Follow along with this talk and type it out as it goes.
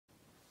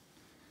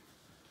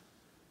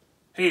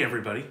Hey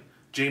everybody,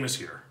 Jameis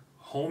here,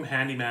 home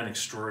handyman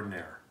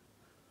extraordinaire.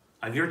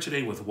 I'm here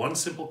today with one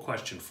simple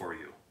question for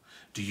you.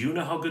 Do you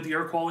know how good the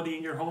air quality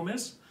in your home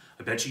is?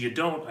 I bet you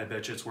don't. I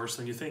bet you it's worse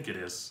than you think it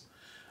is.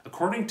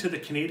 According to the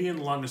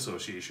Canadian Lung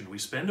Association, we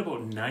spend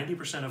about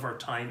 90% of our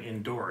time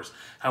indoors.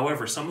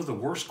 However, some of the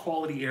worst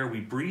quality air we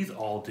breathe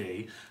all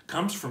day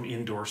comes from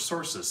indoor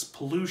sources.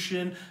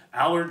 Pollution,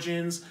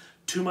 allergens,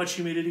 too much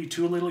humidity,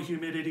 too little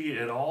humidity,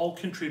 it all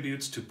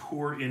contributes to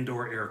poor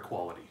indoor air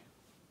quality.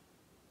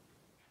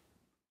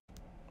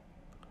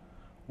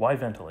 Why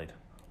ventilate?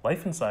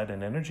 Life inside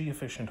an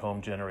energy-efficient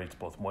home generates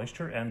both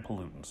moisture and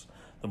pollutants.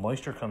 The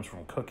moisture comes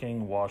from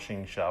cooking,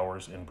 washing,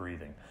 showers, and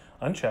breathing.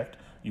 Unchecked,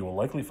 you will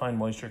likely find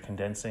moisture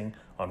condensing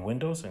on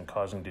windows and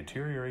causing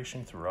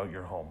deterioration throughout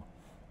your home.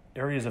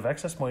 Areas of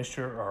excess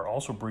moisture are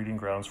also breeding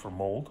grounds for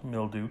mold,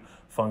 mildew,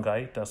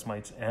 fungi, dust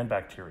mites, and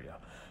bacteria.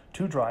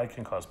 Too dry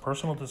can cause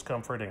personal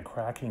discomfort and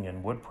cracking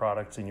in wood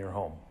products in your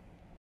home.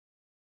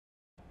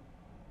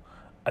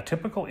 A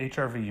typical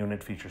HRV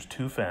unit features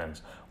two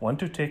fans, one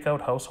to take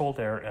out household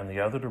air and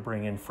the other to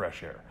bring in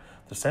fresh air.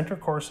 The center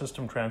core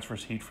system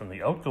transfers heat from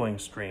the outgoing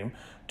stream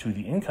to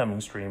the incoming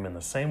stream in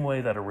the same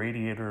way that a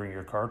radiator in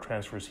your car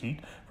transfers heat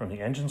from the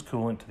engine's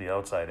coolant to the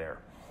outside air.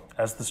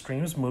 As the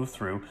streams move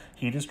through,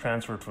 heat is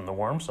transferred from the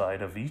warm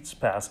side of each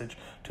passage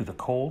to the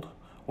cold,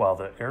 while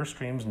the air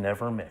streams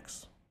never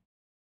mix.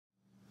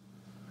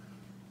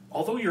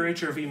 Although your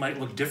HRV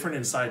might look different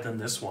inside than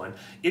this one,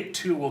 it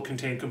too will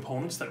contain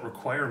components that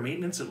require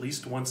maintenance at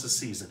least once a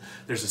season.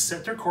 There's a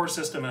center core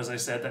system, as I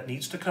said, that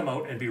needs to come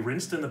out and be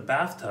rinsed in the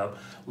bathtub,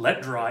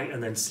 let dry,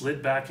 and then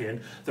slid back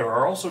in. There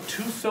are also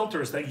two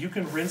filters that you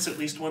can rinse at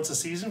least once a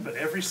season, but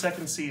every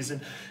second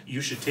season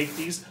you should take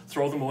these,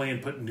 throw them away,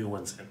 and put new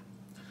ones in.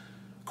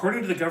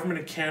 According to the Government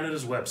of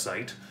Canada's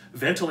website,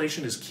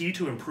 ventilation is key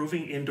to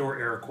improving indoor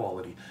air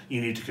quality.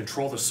 You need to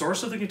control the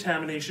source of the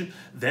contamination,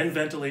 then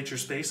ventilate your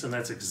space, and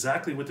that's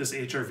exactly what this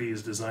HRV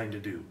is designed to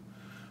do.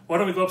 Why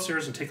don't we go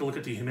upstairs and take a look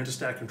at the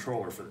humidistat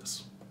controller for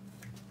this.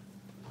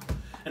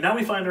 And now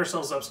we find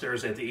ourselves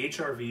upstairs at the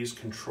HRV's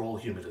control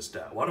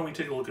humidistat. Why don't we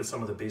take a look at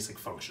some of the basic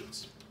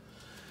functions?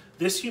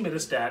 This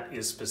humidistat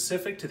is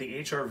specific to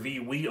the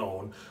HRV we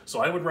own,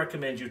 so I would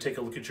recommend you take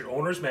a look at your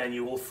owner's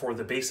manual for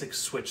the basic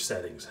switch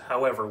settings.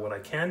 However, what I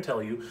can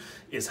tell you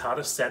is how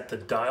to set the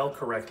dial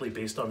correctly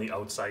based on the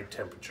outside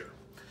temperature.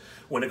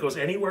 When it goes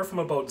anywhere from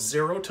about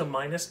 0 to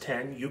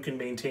 -10, you can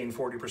maintain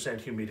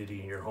 40%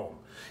 humidity in your home.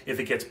 If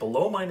it gets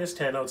below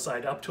 -10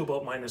 outside up to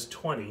about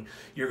 -20,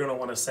 you're going to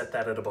want to set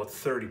that at about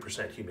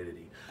 30%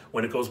 humidity.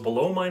 When it goes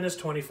below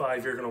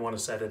 -25, you're going to want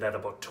to set it at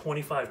about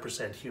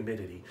 25%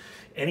 humidity.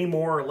 Any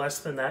more or less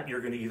than that, you're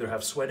going to either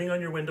have sweating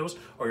on your windows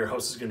or your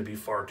house is going to be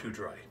far too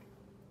dry.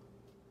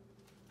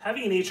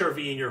 Having an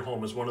HRV in your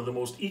home is one of the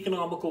most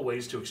economical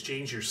ways to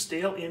exchange your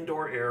stale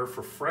indoor air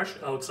for fresh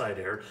outside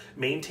air,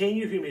 maintain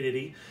your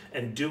humidity,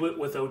 and do it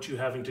without you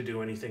having to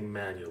do anything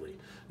manually.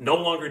 No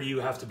longer do you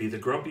have to be the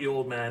grumpy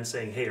old man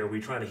saying, "Hey, are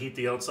we trying to heat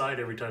the outside?"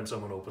 every time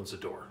someone opens the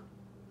door.